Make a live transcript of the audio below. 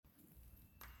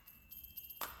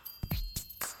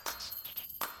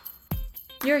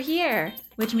You're here,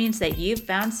 which means that you've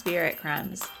found Spirit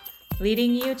Crumbs,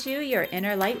 leading you to your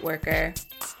inner light worker.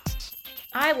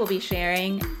 I will be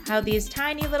sharing how these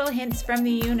tiny little hints from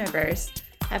the universe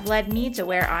have led me to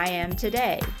where I am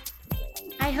today.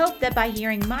 I hope that by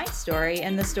hearing my story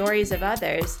and the stories of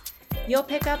others, you'll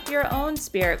pick up your own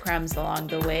spirit crumbs along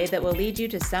the way that will lead you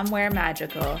to somewhere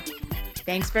magical.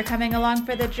 Thanks for coming along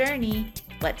for the journey.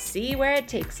 Let's see where it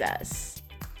takes us.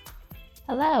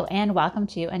 Hello, and welcome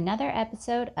to another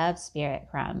episode of Spirit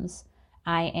Crumbs.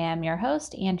 I am your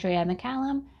host, Andrea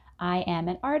McCallum. I am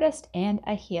an artist and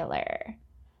a healer.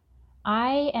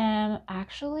 I am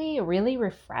actually really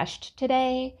refreshed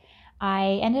today.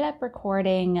 I ended up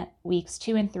recording weeks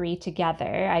 2 and 3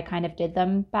 together. I kind of did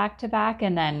them back to back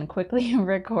and then quickly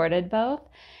recorded both.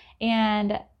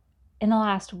 And in the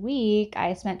last week,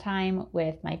 I spent time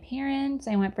with my parents.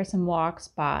 I went for some walks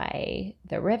by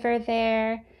the river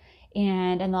there.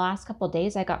 And in the last couple of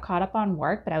days, I got caught up on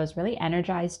work, but I was really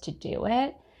energized to do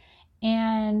it.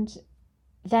 And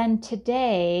then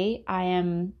today, I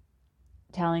am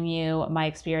telling you my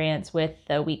experience with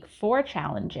the week 4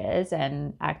 challenges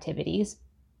and activities.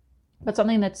 But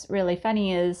something that's really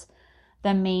funny is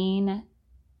the main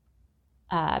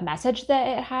message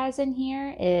that it has in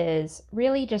here is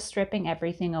really just stripping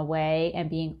everything away and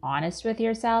being honest with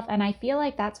yourself. And I feel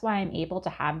like that's why I'm able to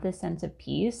have this sense of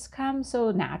peace come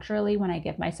so naturally when I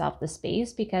give myself the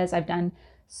space, because I've done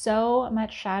so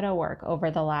much shadow work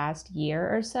over the last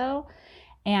year or so.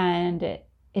 And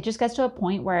it just gets to a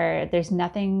point where there's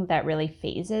nothing that really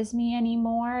phases me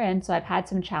anymore. And so I've had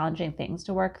some challenging things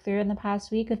to work through in the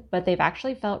past week, but they've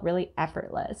actually felt really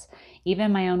effortless.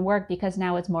 Even my own work, because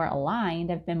now it's more aligned,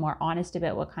 I've been more honest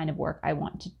about what kind of work I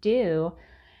want to do.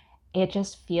 It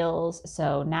just feels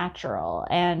so natural.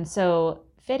 And so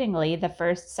fittingly, the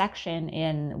first section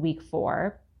in week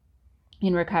 4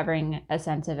 in recovering a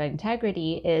sense of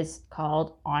integrity is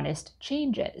called Honest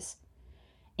Changes.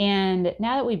 And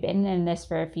now that we've been in this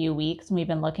for a few weeks and we've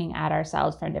been looking at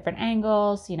ourselves from different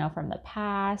angles, from the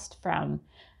past, from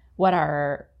what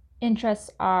our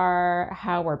interests are,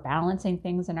 how we're balancing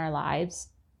things in our lives,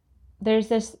 there's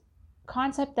this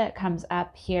concept that comes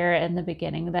up here in the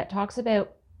beginning that talks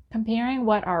about comparing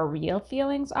what our real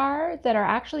feelings are that are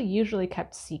actually usually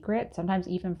kept secret, sometimes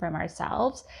even from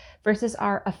ourselves, versus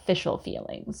our official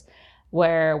feelings,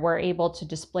 where we're able to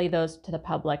display those to the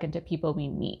public and to people we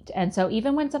meet. And so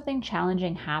even when something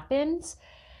challenging happens,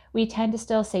 we tend to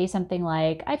still say something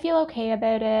like, I feel okay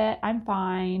about it, I'm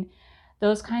fine.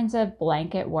 Those kinds of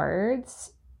blanket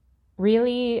words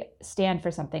really stand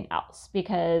for something else,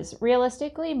 because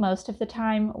realistically, most of the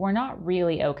time, we're not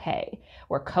really okay.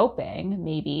 We're coping,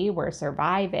 maybe, we're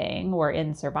surviving, we're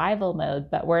in survival mode,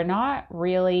 but we're not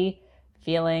really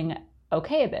feeling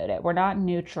okay about it. We're not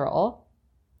neutral.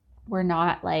 We're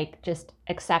not just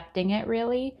accepting it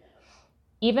really.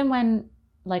 Even when,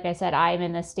 like I said, I'm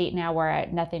in this state now where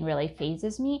nothing really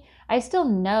phases me, I still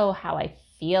know how I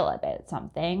feel about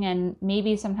something. And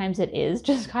maybe sometimes it is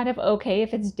just kind of okay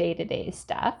if it's day-to-day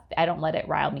stuff. I don't let it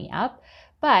rile me up.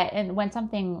 And when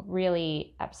something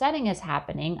really upsetting is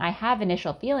happening, I have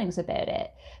initial feelings about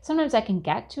it. Sometimes I can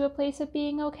get to a place of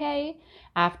being okay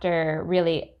after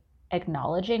really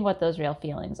acknowledging what those real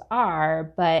feelings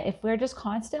are. But if we're just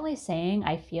constantly saying,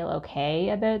 I feel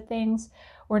okay about things,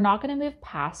 we're not going to move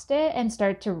past it and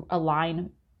start to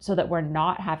align so that we're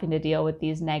not having to deal with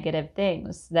these negative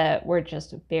things that we're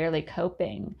just barely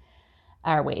coping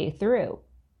our way through.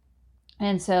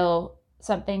 And so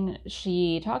something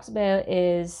she talks about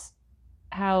is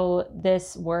how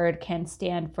this word can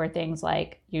stand for things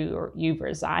like you've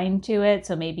resigned to it.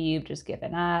 So maybe you've just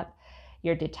given up,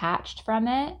 you're detached from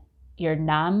it, you're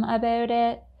numb about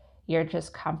it, you're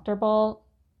just comfortable,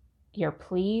 you're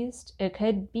pleased. It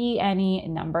could be any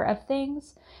number of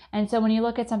things. And so when you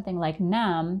look at something like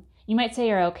numb, you might say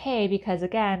you're okay because,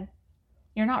 again,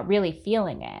 you're not really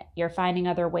feeling it. You're finding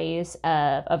other ways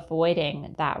of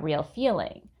avoiding that real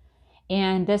feeling.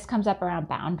 And this comes up around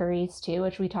boundaries too,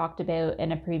 which we talked about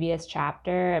in a previous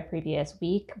chapter, a previous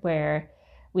week, where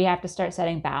we have to start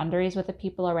setting boundaries with the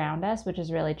people around us, which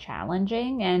is really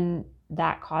challenging. And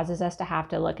that causes us to have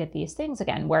to look at these things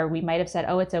again, where we might have said,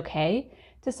 oh, it's okay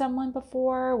to someone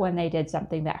before when they did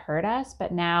something that hurt us.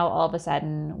 But now all of a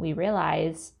sudden we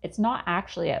realize it's not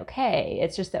actually okay.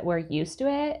 It's just that we're used to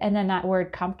it. And then that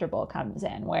word comfortable comes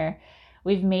in, where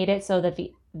we've made it so that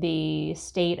the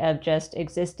state of just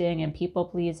existing and people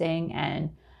pleasing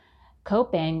and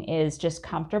coping is just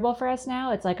comfortable for us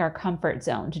now. It's like our comfort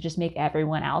zone to just make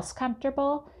everyone else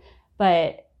comfortable.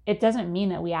 But it doesn't mean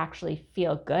that we actually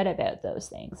feel good about those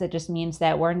things. It just means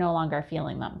that we're no longer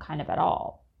feeling them kind of at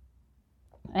all.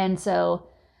 And so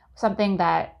something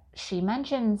that she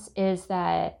mentions is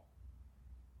that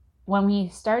when we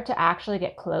start to actually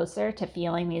get closer to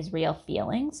feeling these real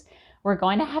feelings, we're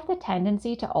going to have the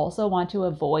tendency to also want to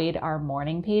avoid our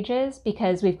morning pages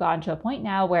because we've gotten to a point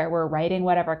now where we're writing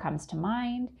whatever comes to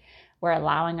mind. We're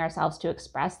allowing ourselves to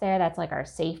express there. That's like our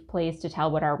safe place to tell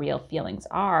what our real feelings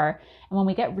are. And when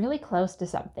we get really close to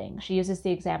something, she uses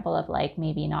the example of like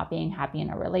maybe not being happy in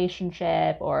a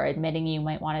relationship or admitting you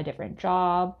might want a different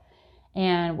job.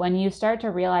 And when you start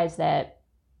to realize that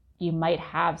you might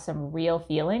have some real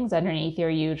feelings underneath your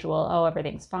usual, oh,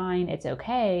 everything's fine, it's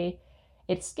okay,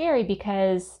 it's scary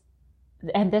because,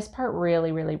 and this part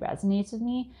really, really resonates with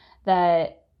me,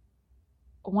 that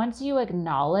once you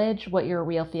acknowledge what your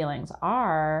real feelings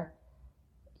are,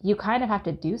 you kind of have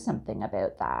to do something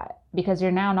about that because you're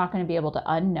now not going to be able to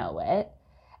unknow it.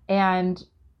 And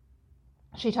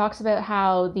she talks about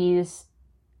how these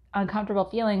uncomfortable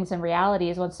feelings and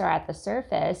realities, once they're at the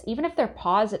surface, even if they're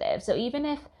positive, so even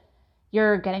if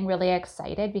you're getting really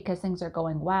excited because things are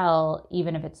going well,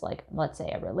 even if it's like, let's say,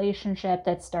 a relationship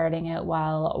that's starting out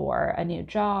well, or a new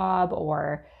job,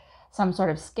 or some sort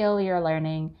of skill you're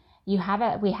learning, we have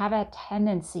a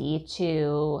tendency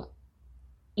to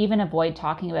even avoid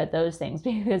talking about those things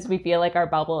because we feel like our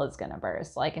bubble is going to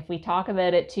burst. Like if we talk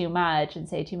about it too much and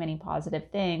say too many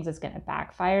positive things, it's going to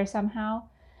backfire somehow.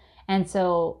 And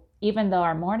so even though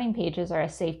our morning pages are a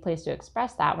safe place to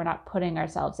express that, we're not putting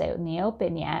ourselves out in the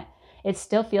open yet, it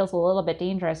still feels a little bit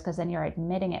dangerous because then you're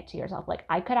admitting it to yourself. Like,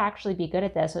 I could actually be good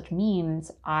at this, which means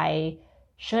I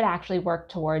should actually work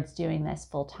towards doing this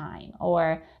full time.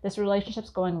 Or this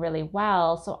relationship's going really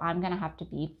well, so I'm going to have to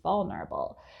be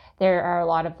vulnerable. There are a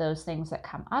lot of those things that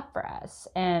come up for us.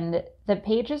 And the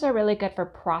pages are really good for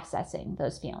processing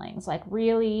those feelings, like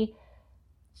really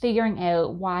figuring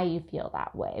out why you feel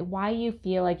that way, why you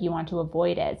feel like you want to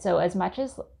avoid it. So as much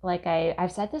as like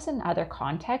I've said this in other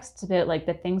contexts about like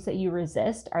the things that you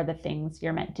resist are the things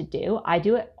you're meant to do. I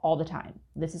do it all the time.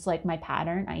 This is like my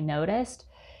pattern. I noticed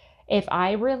if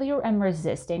I really am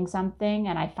resisting something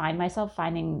and I find myself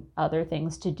finding other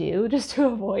things to do just to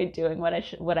avoid doing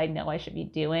what I know I should be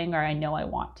doing or I know I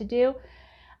want to do,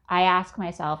 I ask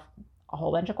myself a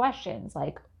whole bunch of questions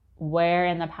like, where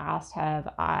in the past have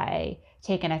I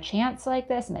taken a chance like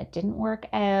this and it didn't work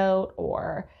out?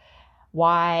 Or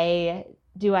why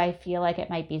do I feel like it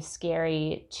might be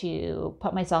scary to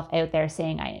put myself out there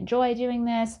saying I enjoy doing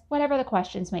this? Whatever the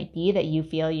questions might be that you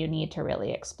feel you need to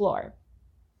really explore.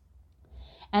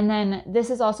 And then this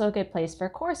is also a good place for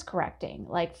course correcting,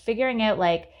 like figuring out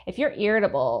like if you're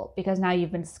irritable because now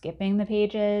you've been skipping the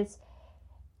pages,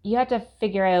 you have to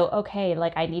figure out, okay,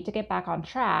 like I need to get back on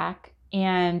track.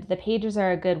 And the pages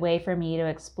are a good way for me to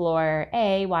explore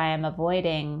A, why I'm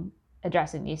avoiding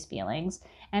addressing these feelings,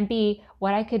 and B,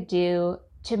 what I could do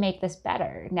to make this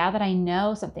better. Now that I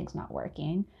know something's not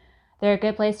working, they're a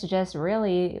good place to just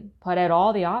really put out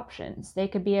all the options. They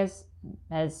could be as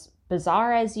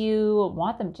bizarre as you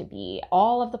want them to be,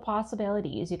 all of the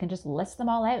possibilities. You can just list them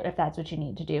all out if that's what you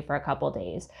need to do for a couple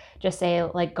days. Just say,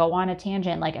 like, go on a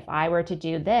tangent. Like, if I were to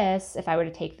do this, if I were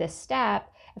to take this step,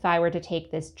 if I were to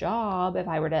take this job, if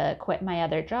I were to quit my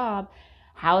other job,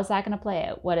 how is that going to play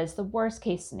out? What is the worst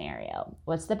case scenario?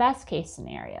 What's the best case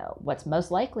scenario? What's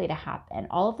most likely to happen?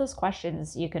 All of those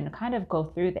questions you can kind of go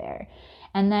through there.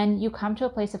 And then you come to a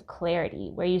place of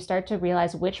clarity where you start to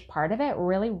realize which part of it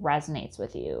really resonates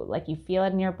with you. Like you feel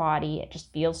it in your body, it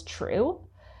just feels true.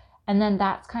 And then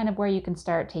that's kind of where you can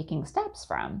start taking steps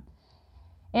from.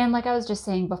 And like I was just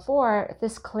saying before,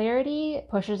 this clarity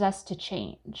pushes us to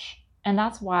change. And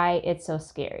that's why it's so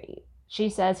scary. She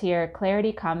says here,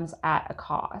 clarity comes at a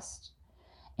cost.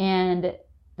 And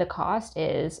the cost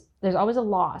is there's always a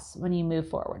loss when you move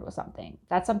forward with something.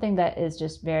 That's something that is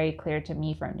just very clear to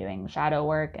me from doing shadow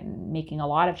work and making a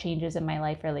lot of changes in my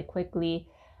life really quickly,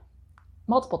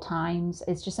 multiple times.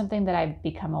 It's just something that I've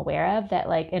become aware of, that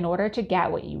like in order to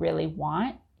get what you really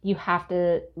want, you have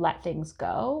to let things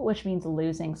go, which means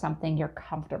losing something you're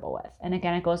comfortable with. And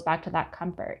again, it goes back to that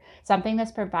comfort. Something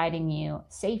that's providing you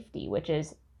safety, which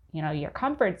is, your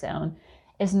comfort zone,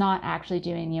 is not actually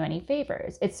doing you any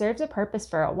favors. It serves a purpose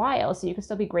for a while, so you can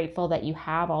still be grateful that you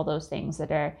have all those things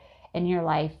that are in your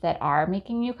life that are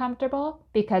making you comfortable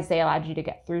because they allowed you to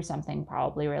get through something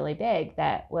probably really big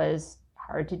that was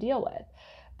hard to deal with.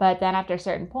 But then after a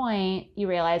certain point, you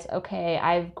realize, okay,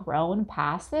 I've grown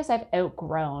past this. I've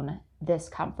outgrown this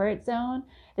comfort zone.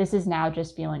 This is now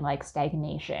just feeling like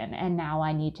stagnation, and now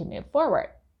I need to move forward.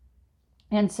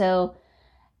 And so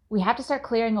we have to start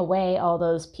clearing away all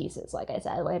those pieces. Like I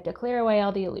said, we have to clear away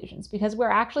all the illusions because we're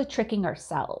actually tricking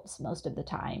ourselves most of the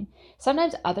time.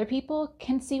 Sometimes other people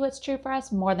can see what's true for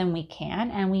us more than we can,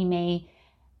 and we may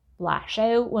lash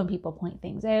out when people point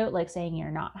things out, like saying you're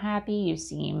not happy, you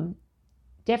seem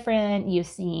different, you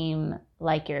seem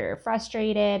like you're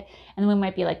frustrated, and we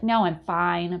might be like, no, I'm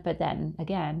fine. But then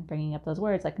again, bringing up those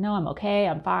words like, no, I'm okay,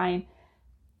 I'm fine.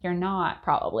 You're not,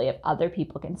 probably, if other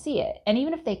people can see it. And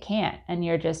even if they can't and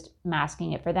you're just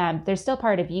masking it for them, there's still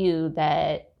part of you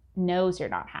that knows you're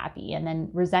not happy. And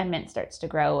then resentment starts to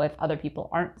grow if other people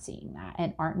aren't seeing that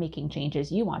and aren't making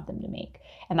changes you want them to make.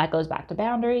 And that goes back to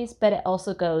boundaries, but it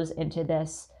also goes into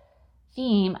this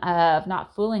theme of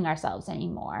not fooling ourselves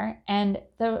anymore. And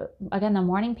the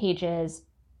morning pages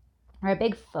are a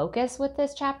big focus with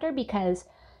this chapter because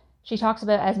she talks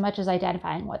about, as much as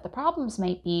identifying what the problems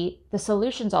might be, the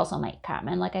solutions also might come.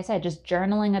 And like I said, just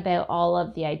journaling about all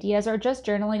of the ideas, or just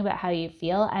journaling about how you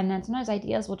feel. And then sometimes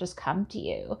ideas will just come to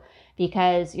you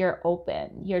because you're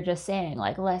open. You're just saying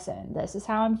like, listen, this is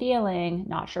how I'm feeling.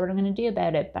 Not sure what I'm going to do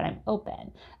about it, but I'm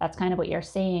open. That's kind of what you're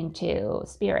saying to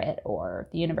spirit or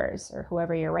the universe or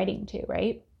whoever you're writing to,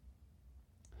 right?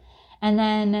 And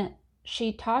then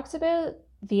she talks about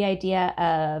the idea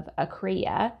of a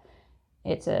kriya.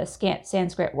 It's a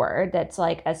Sanskrit word that's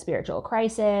like a spiritual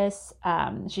crisis.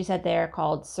 She said they're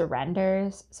called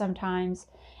surrenders sometimes.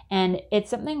 And it's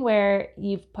something where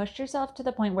you've pushed yourself to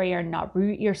the point where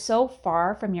you're so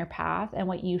far from your path and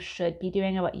what you should be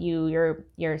doing and what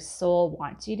your soul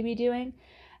wants you to be doing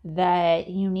that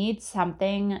you need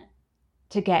something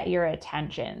to get your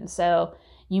attention. So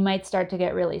you might start to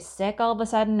get really sick all of a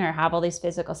sudden or have all these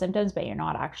physical symptoms, but you're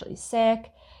not actually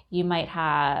sick. You might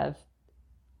have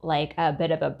like a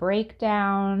bit of a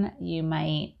breakdown. You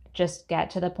might just get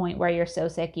to the point where you're so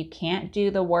sick you can't do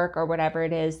the work or whatever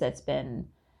it is that's been,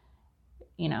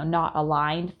 not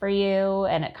aligned for you,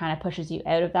 and it kind of pushes you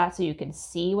out of that so you can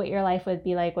see what your life would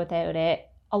be like without it.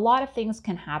 A lot of things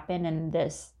can happen in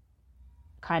this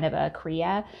kind of a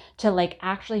kriya to like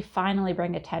actually finally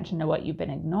bring attention to what you've been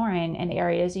ignoring and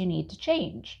areas you need to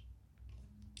change.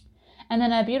 And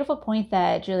then a beautiful point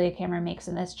that Julia Cameron makes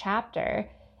in this chapter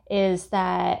is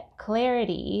that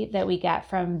clarity that we get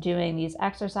from doing these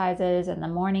exercises and the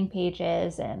morning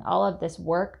pages and all of this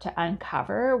work to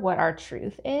uncover what our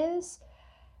truth is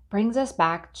brings us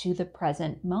back to the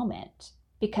present moment,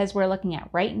 because we're looking at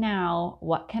right now,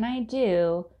 what can I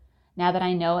do now that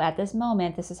I know at this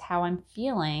moment, this is how I'm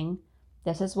feeling,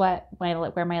 this is where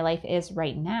my life is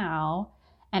right now,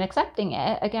 and accepting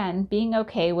it. Again, being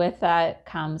okay with that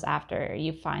comes after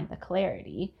you find the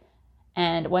clarity.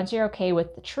 And once you're okay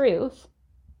with the truth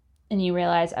and you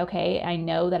realize, okay, I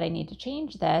know that I need to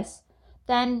change this,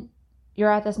 then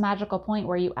you're at this magical point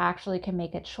where you actually can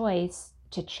make a choice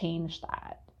to change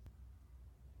that.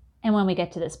 And when we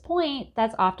get to this point,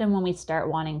 that's often when we start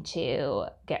wanting to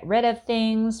get rid of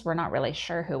things. We're not really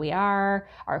sure who we are.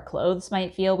 Our clothes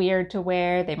might feel weird to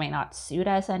wear. They might not suit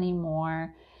us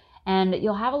anymore. And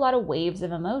you'll have a lot of waves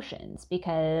of emotions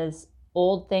because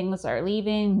old things are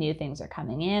leaving, new things are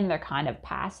coming in, they're kind of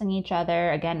passing each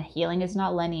other. Again, healing is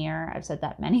not linear. I've said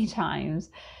that many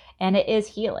times. And it is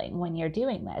healing when you're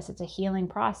doing this. It's a healing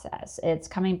process. It's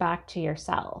coming back to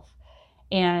yourself.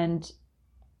 And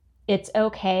it's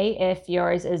okay if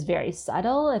yours is very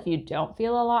subtle, if you don't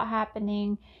feel a lot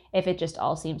happening, if it just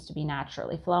all seems to be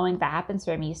naturally flowing. That happens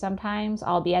for me sometimes.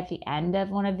 I'll be at the end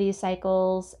of one of these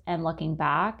cycles and looking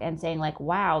back and saying like,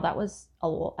 wow, that was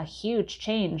a huge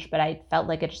change, but I felt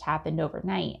like it just happened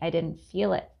overnight. I didn't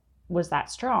feel it was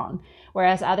that strong.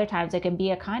 Whereas other times it can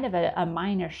be a kind of a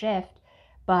minor shift,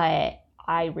 but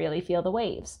I really feel the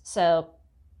waves. So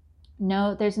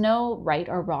no, there's no right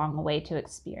or wrong way to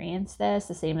experience this.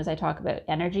 The same as I talk about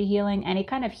energy healing, any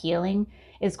kind of healing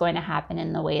is going to happen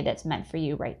in the way that's meant for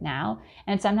you right now.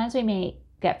 And sometimes we may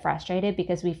get frustrated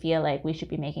because we feel like we should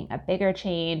be making a bigger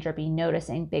change or be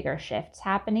noticing bigger shifts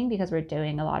happening because we're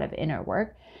doing a lot of inner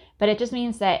work. But it just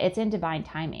means that it's in divine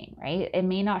timing, right? It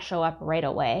may not show up right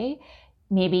away.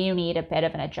 Maybe you need a bit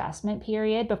of an adjustment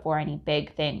period before any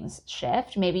big things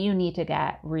shift. Maybe you need to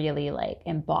get really like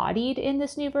embodied in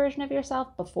this new version of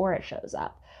yourself before it shows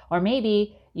up. Or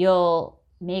maybe you'll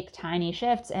make tiny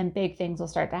shifts and big things will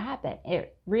start to happen.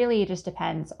 It really just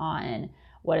depends on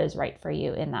what is right for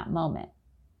you in that moment.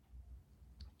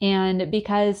 And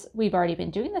because we've already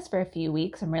been doing this for a few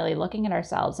weeks and really looking at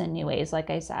ourselves in new ways, like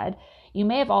I said, you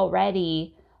may have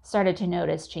already started to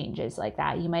notice changes like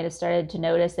that. You might have started to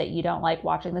notice that you don't like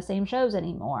watching the same shows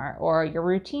anymore, or your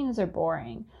routines are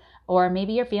boring, or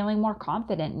maybe you're feeling more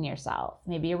confident in yourself.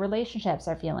 Maybe your relationships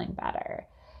are feeling better.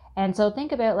 And so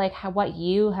think about like what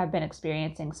you have been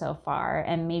experiencing so far,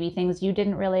 and maybe things you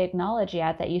didn't really acknowledge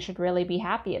yet that you should really be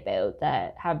happy about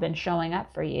that have been showing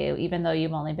up for you, even though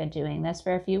you've only been doing this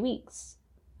for a few weeks.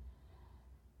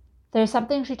 There's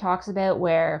something she talks about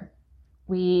where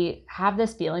we have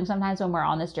this feeling sometimes when we're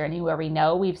on this journey where we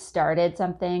know we've started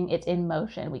something, it's in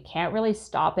motion. We can't really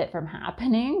stop it from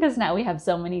happening because now we have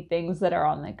so many things that are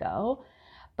on the go.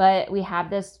 But we have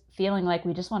this feeling like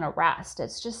we just want to rest.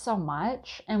 It's just so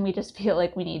much, and we just feel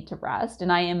like we need to rest.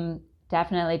 And I am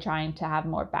definitely trying to have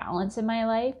more balance in my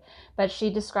life. But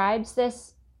she describes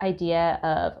this idea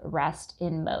of rest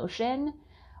in motion,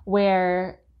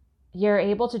 where you're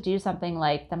able to do something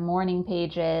like the morning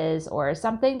pages or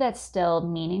something that's still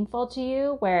meaningful to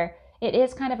you, where it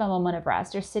is kind of a moment of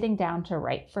rest. You're sitting down to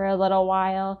write for a little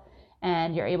while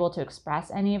and you're able to express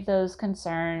any of those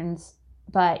concerns,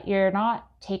 but you're not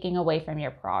taking away from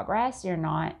your progress. You're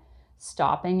not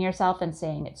stopping yourself and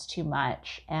saying it's too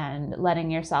much and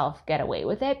letting yourself get away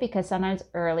with it, because sometimes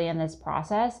early in this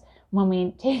process, when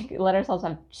we let ourselves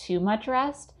have too much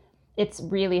rest, it's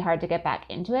really hard to get back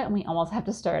into it, and we almost have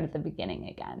to start at the beginning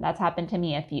again. That's happened to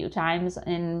me a few times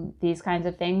in these kinds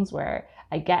of things where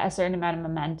I get a certain amount of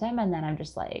momentum and then I'm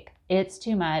just like, it's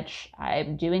too much.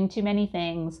 I'm doing too many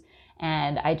things,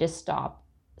 and I just stop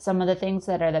some of the things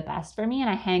that are the best for me and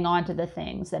I hang on to the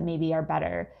things that maybe are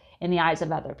better in the eyes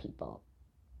of other people.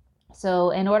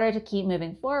 So in order to keep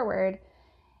moving forward,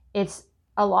 it's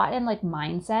a lot in like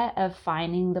mindset of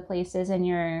finding the places in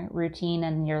your routine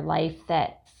and your life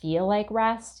that feel like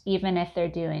rest, even if they're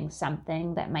doing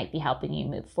something that might be helping you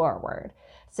move forward.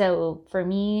 So for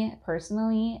me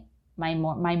personally, my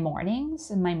mornings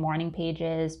and my morning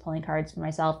pages, pulling cards for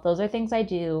myself, those are things I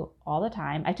do all the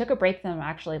time. I took a break from them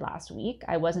actually last week.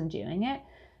 I wasn't doing it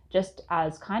just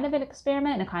as kind of an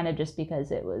experiment and kind of just because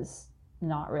it was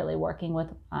not really working with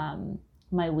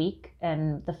my week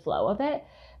and the flow of it.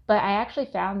 But I actually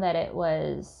found that it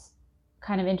was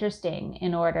kind of interesting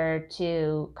in order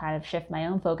to kind of shift my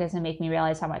own focus and make me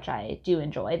realize how much I do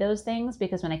enjoy those things,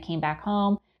 because when I came back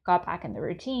home, got back in the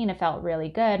routine, it felt really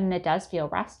good. And it does feel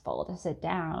restful to sit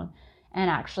down and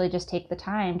actually just take the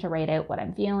time to write out what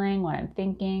I'm feeling, what I'm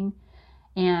thinking,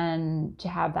 and to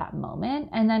have that moment.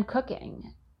 And then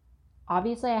cooking.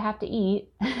 Obviously, I have to eat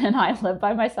and I live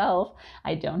by myself.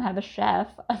 I don't have a chef.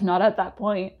 I'm not at that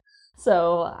point.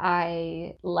 So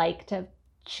I like to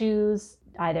choose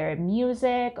either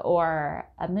music or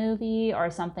a movie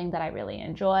or something that I really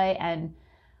enjoy. And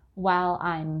while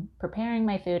I'm preparing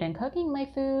my food and cooking my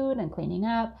food and cleaning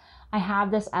up, I have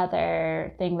this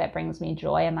other thing that brings me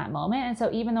joy in that moment. And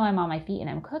so even though I'm on my feet and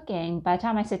I'm cooking, by the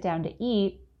time I sit down to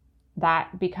eat,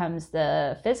 that becomes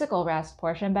the physical rest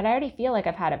portion. But I already feel like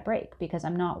I've had a break because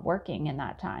I'm not working in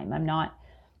that time. I'm not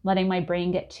letting my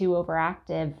brain get too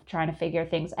overactive trying to figure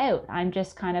things out. I'm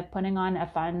just kind of putting on a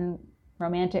fun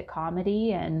romantic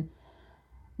comedy and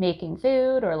making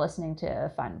food or listening to a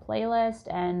fun playlist,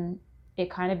 and it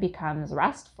kind of becomes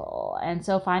restful. And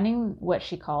so finding what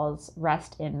she calls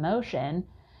rest in motion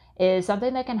is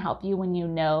something that can help you when you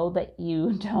know that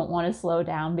you don't want to slow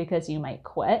down because you might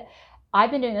quit.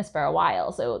 I've been doing this for a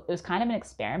while, so it was kind of an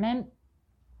experiment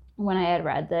when I had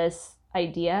read this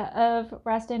idea of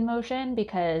rest in motion,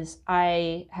 because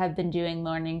I have been doing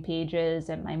morning pages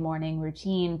and my morning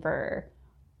routine for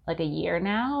like a year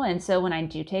now. And so when I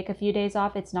do take a few days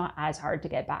off, it's not as hard to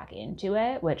get back into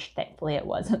it, which thankfully it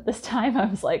wasn't this time. I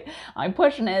was like, I'm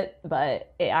pushing it,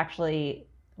 but it actually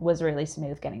was really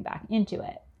smooth getting back into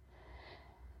it.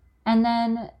 And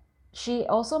then she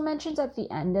also mentions at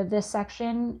the end of this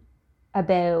section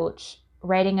about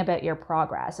writing about your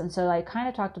progress. And so I kind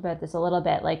of talked about this a little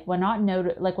bit, like when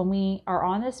we are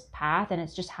on this path and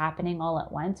it's just happening all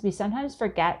at once, we sometimes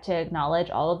forget to acknowledge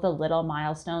all of the little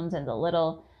milestones and the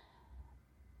little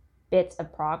bits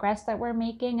of progress that we're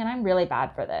making. And I'm really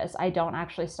bad for this. I don't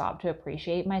actually stop to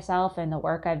appreciate myself and the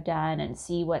work I've done and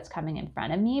see what's coming in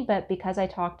front of me. But because I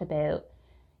talked about,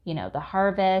 the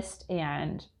harvest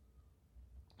and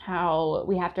how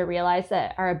we have to realize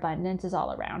that our abundance is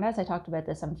all around us. I talked about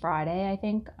this on Friday, I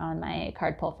think, on my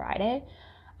Card Pull Friday.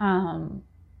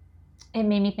 It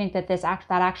made me think that that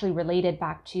actually related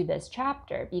back to this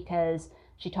chapter, because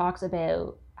she talks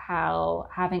about how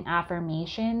having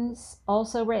affirmations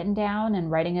also written down and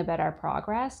writing about our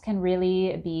progress can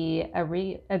really be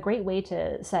a great way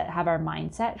to have our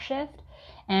mindset shift.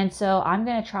 And so I'm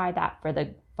going to try that for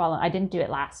the following. I didn't do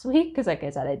it last week because, like I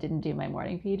said, I didn't do my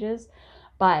morning pages.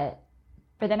 But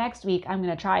for the next week, I'm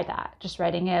going to try that. Just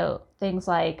writing out things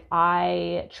like,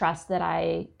 I trust that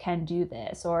I can do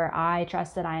this, or I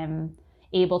trust that I am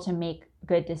able to make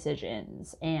good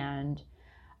decisions, and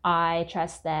I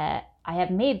trust that I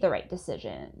have made the right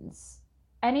decisions.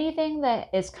 Anything that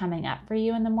is coming up for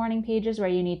you in the morning pages where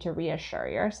you need to reassure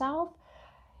yourself,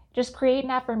 just create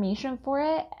an affirmation for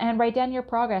it and write down your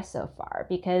progress so far.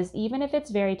 Because even if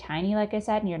it's very tiny, like I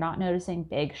said, and you're not noticing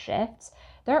big shifts,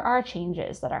 there are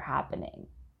changes that are happening.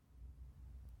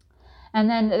 And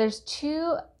then there's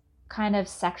 2 kind of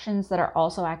sections that are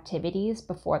also activities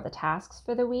before the tasks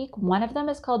for the week. One of them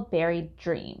is called Buried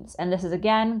Dreams. And this is,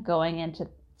 again, going into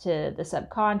the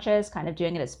subconscious, kind of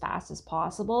doing it as fast as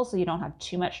possible so you don't have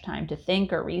too much time to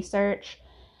think or research.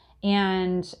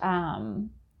 And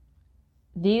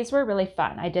these were really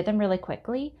fun. I did them really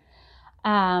quickly.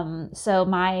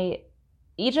 So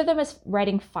each of them is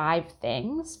writing 5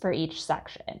 things for each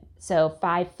section. So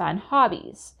 5 fun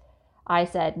hobbies. I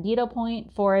said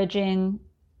needlepoint, foraging,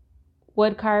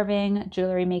 wood carving,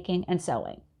 jewelry making, and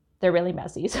sewing. They're really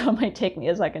messy, so it might take me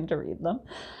a second to read them.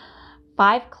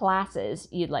 5 classes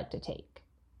you'd like to take: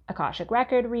 Akashic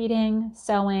record reading,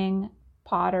 sewing,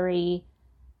 pottery,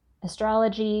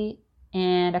 astrology,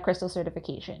 and a crystal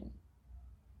certification.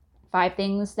 5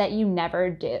 things that you never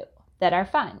do that are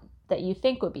fun, that you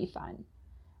think would be fun.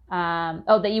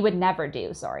 That you would never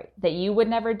do, that you would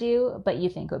never do, but you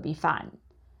think would be fun.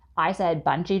 I said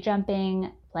bungee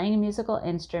jumping, playing a musical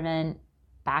instrument,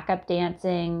 backup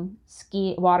dancing,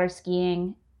 water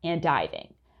skiing, and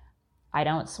diving. I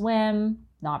don't swim,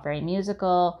 not very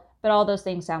musical, but all those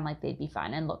things sound like they'd be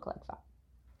fun and look like fun.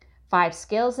 5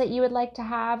 skills that you would like to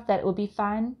have that would be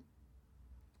fun: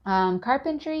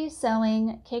 carpentry,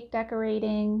 sewing, cake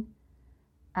decorating,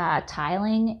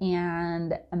 tiling,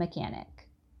 and a mechanic.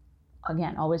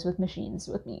 Again, always with machines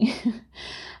with me.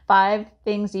 5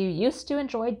 things you used to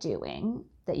enjoy doing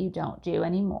that you don't do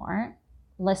anymore: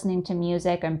 listening to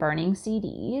music and burning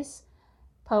CDs,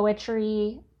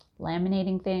 poetry,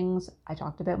 laminating things. I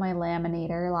talked about my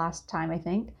laminator last time, I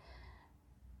think.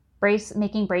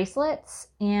 Making bracelets,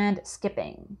 and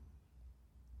skipping.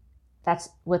 That's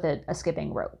with a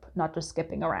skipping rope, not just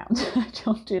skipping around. I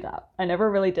don't do that. I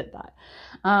never really did that.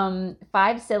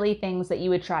 5 silly things that you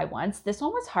would try once. This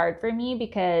one was hard for me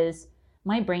because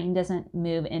my brain doesn't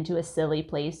move into a silly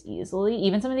place easily.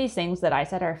 Even some of these things that I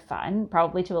said are fun,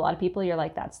 probably to a lot of people, you're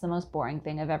like, that's the most boring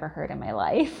thing I've ever heard in my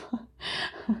life.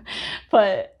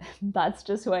 But that's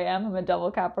just who I am. I'm a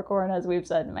double Capricorn, as we've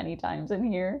said many times in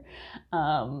here.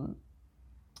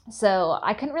 So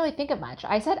I couldn't really think of much.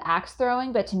 I said axe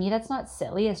throwing, but to me that's not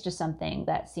silly. It's just something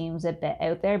that seems a bit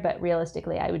out there, but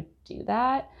realistically I would do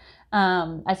that.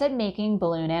 I said making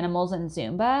balloon animals and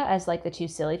Zumba as like the 2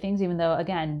 silly things, even though,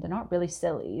 again, they're not really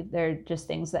silly. They're just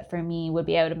things that for me would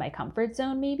be out of my comfort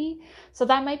zone maybe. So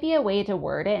that might be a way to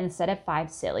word it. Instead of 5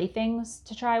 silly things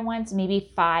to try once,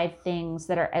 maybe 5 things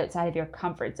that are outside of your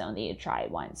comfort zone that you try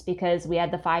once, because we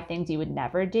had the 5 things you would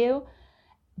never do.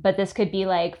 But this could be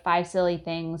like 5 silly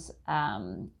things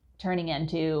turning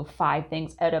into 5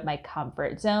 things out of my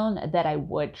comfort zone that I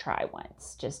would try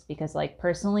once. Just because, like,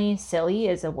 personally, silly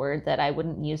is a word that I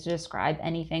wouldn't use to describe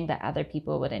anything that other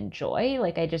people would enjoy.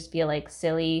 Like, I just feel like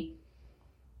silly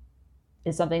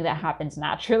is something that happens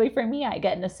naturally for me. I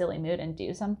get in a silly mood and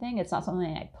do something. It's not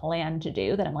something I plan to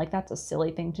do that I'm like, that's a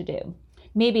silly thing to do.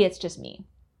 Maybe it's just me.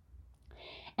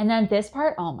 And then this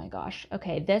part, oh my gosh.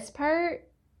 Okay, this part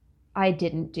I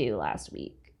didn't do last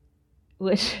week,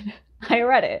 which I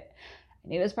read it. I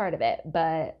knew it was part of it,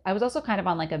 but I was also kind of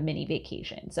on like a mini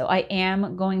vacation. So I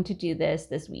am going to do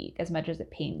this week, as much as it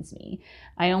pains me.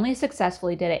 I only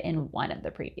successfully did it in one of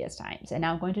the previous times, and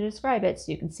now I'm going to describe it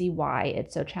so you can see why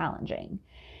it's so challenging.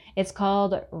 It's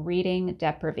called reading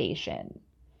deprivation.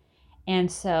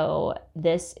 And so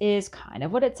this is kind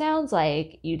of what it sounds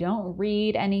like. You don't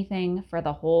read anything for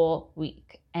the whole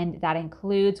week, and that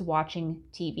includes watching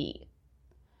TV.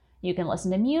 You can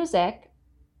listen to music,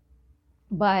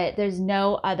 but there's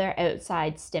no other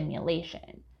outside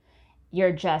stimulation.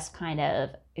 You're just kind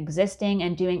of existing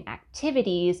and doing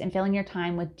activities and filling your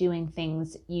time with doing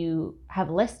things you have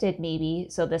listed maybe.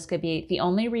 So this could be the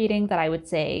only reading that I would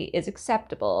say is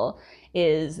acceptable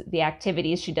is the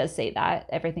activities. She does say that,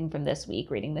 everything from this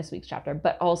week, reading this week's chapter.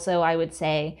 But also I would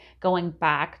say going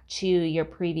back to your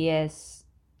previous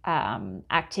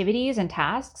activities and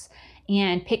tasks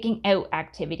and picking out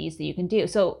activities that you can do.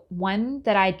 So one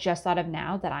that I just thought of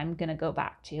now that I'm going to go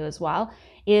back to as well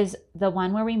is the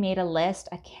one where we made a list.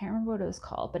 I can't remember what it was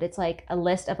called, but it's like a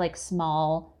list of like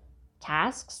small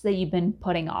tasks that you've been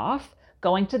putting off.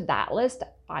 Going to that list,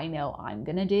 I know I'm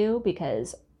going to do,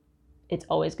 because it's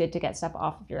always good to get stuff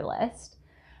off of your list.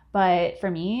 But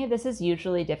for me, this is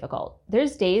usually difficult.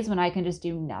 There's days when I can just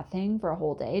do nothing for a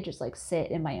whole day, just like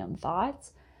sit in my own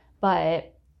thoughts.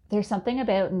 But there's something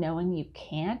about knowing you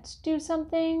can't do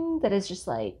something that is just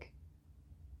like,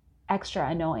 extra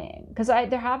annoying because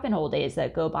there have been whole days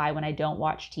that go by when I don't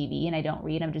watch TV and I don't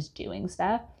read. I'm just doing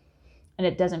stuff. And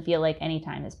it doesn't feel like any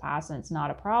time has passed and it's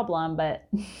not a problem, but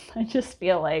I just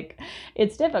feel like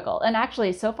it's difficult. And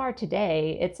actually, so far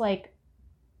today, it's like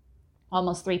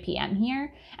almost 3 p.m.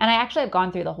 here. And I actually have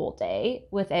gone through the whole day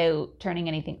without turning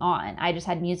anything on. I just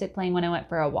had music playing when I went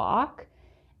for a walk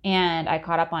and I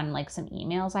caught up on like some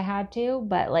emails I had to,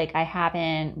 but like I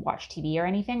haven't watched TV or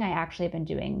anything. I actually have been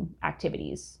doing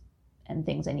activities and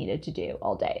things I needed to do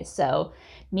all day. So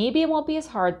maybe it won't be as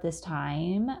hard this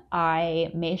time.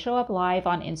 I may show up live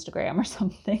on Instagram or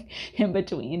something in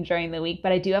between during the week,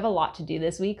 but I do have a lot to do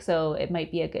this week. So it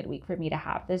might be a good week for me to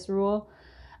have this rule.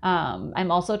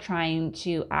 I'm also trying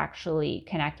to actually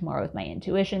connect more with my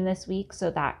intuition this week.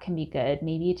 So that can be good,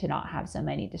 maybe to not have so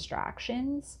many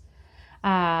distractions.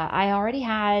 I already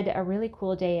had a really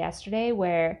cool day yesterday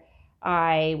where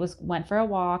I went for a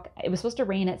walk. It was supposed to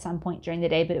rain at some point during the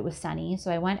day, but it was sunny.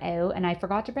 So I went out and I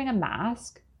forgot to bring a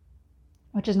mask,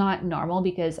 which is not normal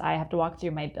because I have to walk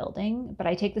through my building, but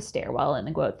I take the stairwell and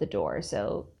then go out the door.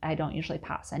 So I don't usually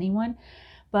pass anyone,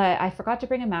 but I forgot to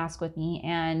bring a mask with me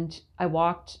and I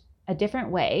walked a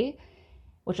different way,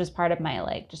 which was part of my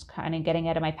like just kind of getting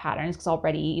out of my patterns because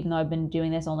already, even though I've been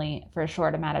doing this only for a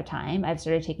short amount of time, I've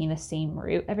started taking the same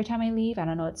route every time I leave. I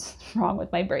don't know what's wrong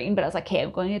with my brain, but I was like, hey,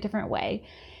 I'm going a different way.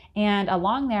 And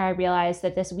along there, I realized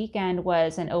that this weekend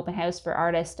was an open house for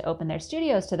artists to open their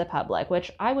studios to the public,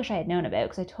 which I wish I had known about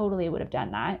because I totally would have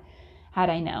done that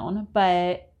had I known.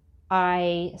 But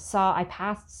I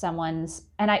passed someone's,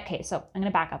 so I'm going to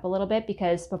back up a little bit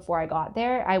because before I got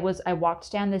there, I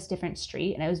walked down this different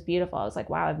street and it was beautiful. I was like,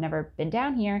 wow, I've never been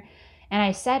down here. And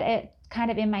I said it kind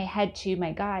of in my head to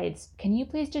my guides, can you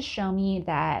please just show me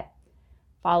that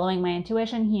following my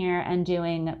intuition here and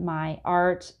doing my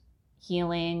art,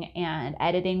 healing, and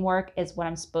editing work is what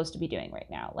I'm supposed to be doing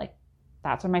right now. Like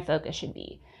that's where my focus should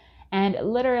be. And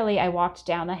literally I walked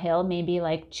down the hill, maybe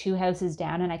like 2 houses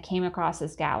down, and I came across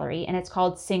this gallery and it's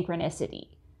called Synchronicity.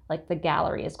 Like the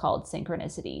gallery is called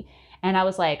Synchronicity. And I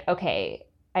was like, okay,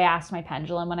 I asked my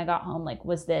pendulum when I got home, like,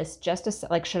 was this just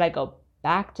should I go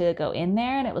back to go in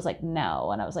there? And it was like, no.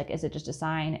 And I was like, is it just a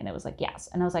sign? And it was like, yes.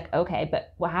 And I was like, okay.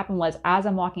 But what happened was as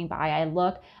I'm walking by, I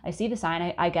look, I see the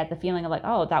sign, I get the feeling of like,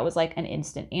 oh, that was like an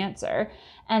instant answer.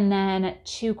 And then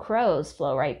 2 crows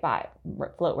float right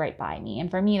by me.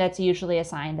 And for me, that's usually a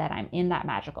sign that I'm in that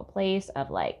magical place of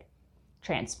like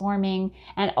transforming,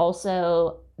 and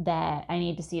also that I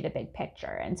need to see the big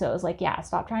picture. And so it was like, yeah,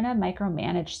 stop trying to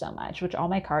micromanage so much, which all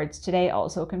my cards today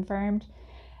also confirmed.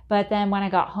 But then when I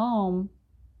got home,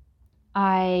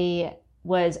 I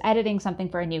was editing something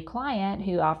for a new client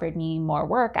who offered me more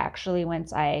work actually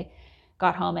once I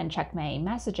got home and checked my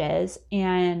messages.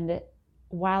 And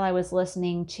while I was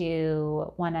listening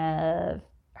to one of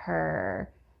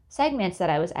her segments that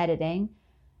I was editing,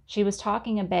 she was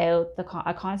talking about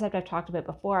a concept I've talked about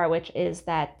before, which is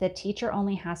that the teacher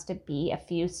only has to be a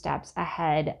few steps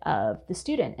ahead of the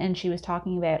student. And she was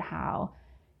talking about how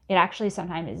it actually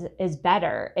sometimes is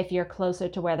better if you're closer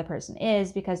to where the person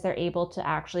is because they're able to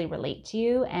actually relate to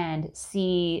you and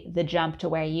see the jump to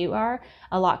where you are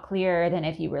a lot clearer than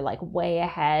if you were like way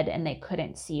ahead and they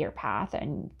couldn't see your path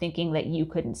and thinking that you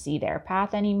couldn't see their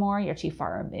path anymore. You're too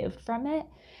far removed from it.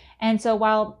 And so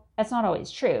while that's not always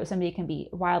true, somebody can be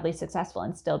wildly successful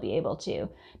and still be able to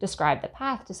describe the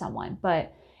path to someone.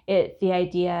 But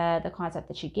the concept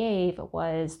that she gave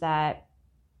was that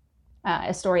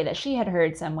a story that she had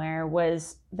heard somewhere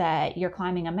was that you're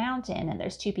climbing a mountain and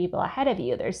there's 2 people ahead of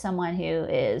you. There's someone who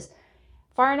is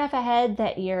far enough ahead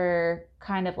that you're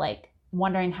kind of like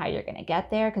wondering how you're going to get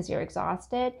there because you're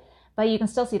exhausted, but you can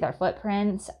still see their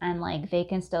footprints and like they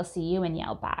can still see you and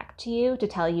yell back to you to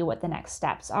tell you what the next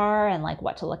steps are and like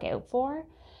what to look out for.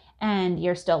 And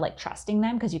you're still like trusting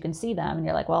them because you can see them and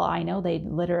you're like, well, I know they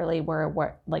literally were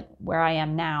where I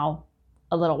am now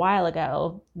a little while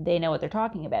ago. They know what they're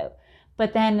talking about.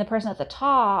 But then the person at the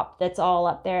top that's all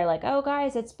up there like, oh,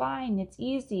 guys, it's fine. It's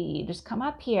easy. Just come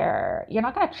up here. You're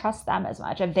not going to trust them as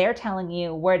much. If they're telling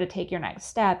you where to take your next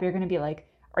step, you're going to be like,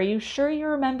 are you sure you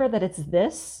remember that it's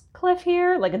this cliff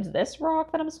here? Like it's this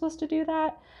rock that I'm supposed to do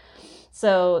that?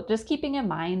 So just keeping in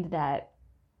mind that,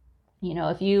 you know,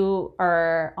 if you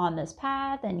are on this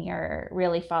path and you're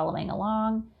really following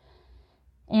along,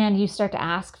 and you start to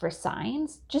ask for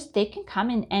signs, just they can come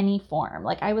in any form.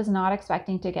 Like I was not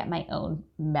expecting to get my own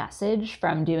message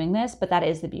from doing this, but that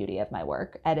is the beauty of my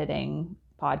work, editing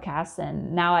podcasts.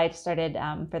 And now I started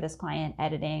for this client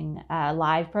editing a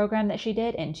live program that she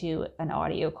did into an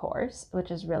audio course,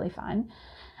 which is really fun.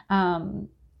 And,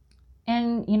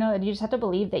 you know, you just have to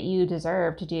believe that you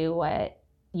deserve to do what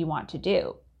you want to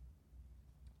do.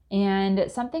 And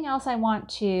something else I want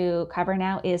to cover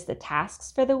now is the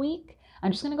tasks for the week.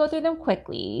 I'm just going to go through them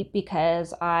quickly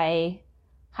because I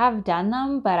have done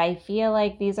them, but I feel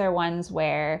like these are ones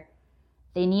where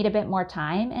they need a bit more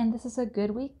time, and this is a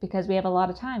good week because we have a lot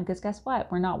of time, because guess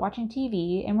what? We're not watching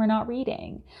TV and we're not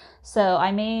reading. So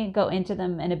I may go into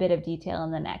them in a bit of detail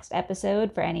in the next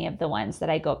episode for any of the ones that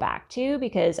I go back to,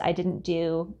 because I didn't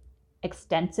do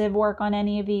extensive work on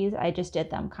any of these. I just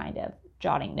did them kind of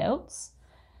jotting notes.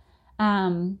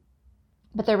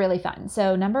 But they're really fun.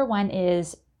 So number 1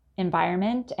 is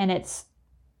environment, and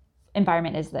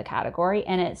environment is the category,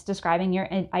 and it's describing your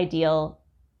ideal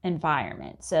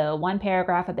environment. So 1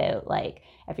 paragraph about like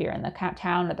if you're in the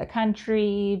town or the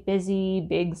country, busy,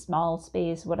 big, small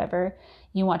space, whatever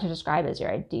you want to describe as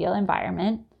your ideal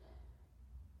environment.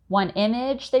 1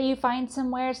 image that you find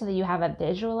somewhere so that you have a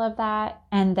visual of that.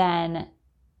 And then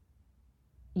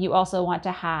you also want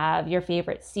to have your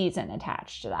favorite season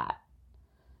attached to that.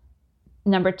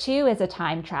 Number 2 is a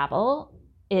time travel.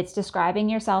 It's describing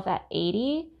yourself at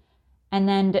 80. And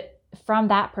then from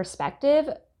that perspective,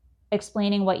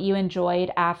 explaining what you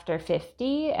enjoyed after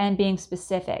 50 and being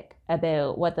specific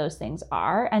about what those things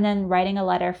are, and then writing a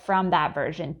letter from that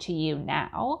version to you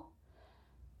now.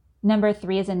 Number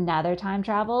 3 is another time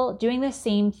travel, doing the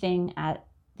same thing at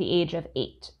the age of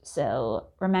 8. So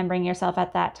remembering yourself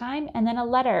at that time, and then a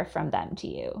letter from them to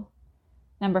you.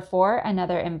 Number 4,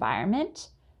 another environment.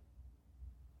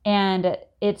 And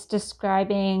it's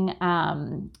describing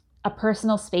a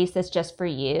personal space that's just for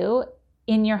you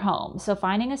in your home. So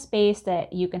finding a space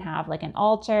that you can have like an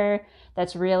altar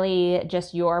that's really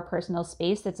just your personal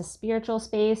space, that's a spiritual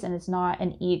space and it's not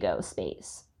an ego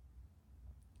space.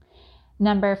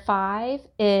 Number 5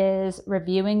 is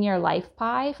reviewing your life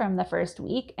pie from the first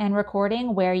week and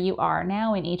recording where you are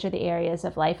now in each of the areas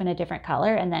of life in a different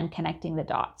color, and then connecting the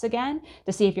dots again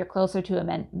to see if you're closer to a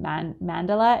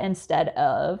mandala instead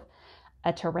of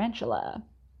a tarantula.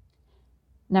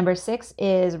 Number 6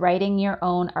 is writing your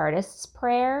own artist's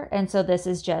prayer. And so this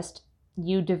is just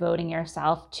you devoting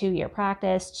yourself to your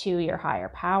practice, to your higher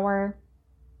power.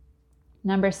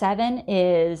 Number 7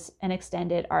 is an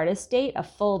extended artist date, a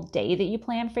full day that you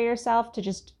plan for yourself to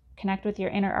just connect with your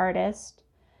inner artist.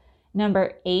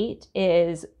 Number 8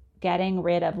 is getting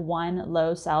rid of 1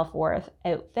 low self-worth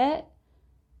outfit.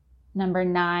 Number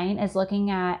 9 is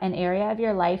looking at an area of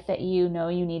your life that you know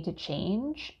you need to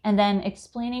change, and then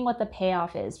explaining what the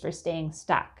payoff is for staying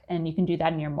stuck. And you can do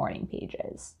that in your morning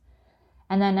pages.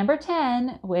 And then number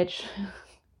 10, which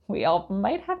we all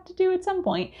might have to do at some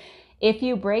point, if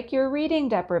you break your reading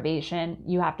deprivation,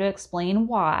 you have to explain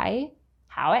why,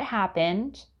 how it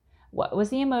happened, what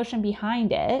was the emotion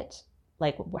behind it,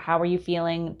 like how are you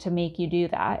feeling to make you do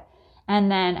that, and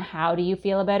then how do you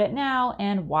feel about it now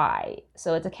and why.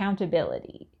 So it's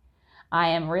accountability. I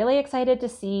am really excited to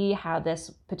see how this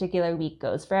particular week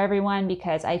goes for everyone,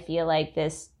 because I feel like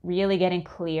this really getting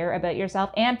clear about yourself.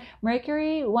 And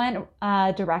Mercury went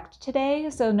direct today,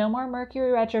 so no more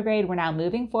Mercury retrograde. We're now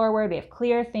moving forward. We have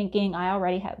clear thinking. I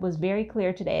already was very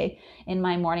clear today in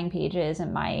my morning pages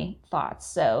and my thoughts.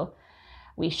 So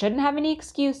we shouldn't have any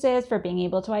excuses for being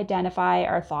able to identify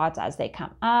our thoughts as they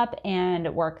come up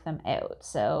and work them out.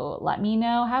 So let me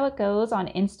know how it goes on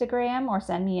Instagram, or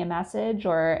send me a message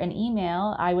or an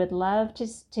email. I would love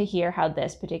to hear how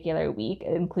this particular week,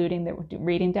 including the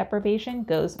reading deprivation,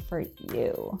 goes for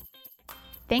you.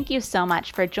 Thank you so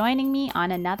much for joining me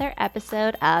on another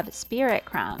episode of Spirit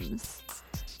Crumbs.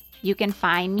 You can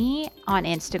find me on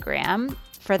Instagram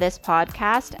for this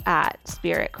podcast at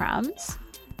Spirit Crumbs.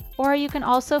 Or you can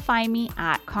also find me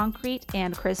at Concrete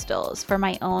and Crystals for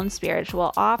my own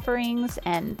spiritual offerings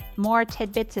and more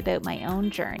tidbits about my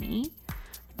own journey.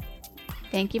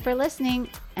 Thank you for listening,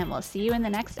 and we'll see you in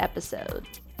the next episode.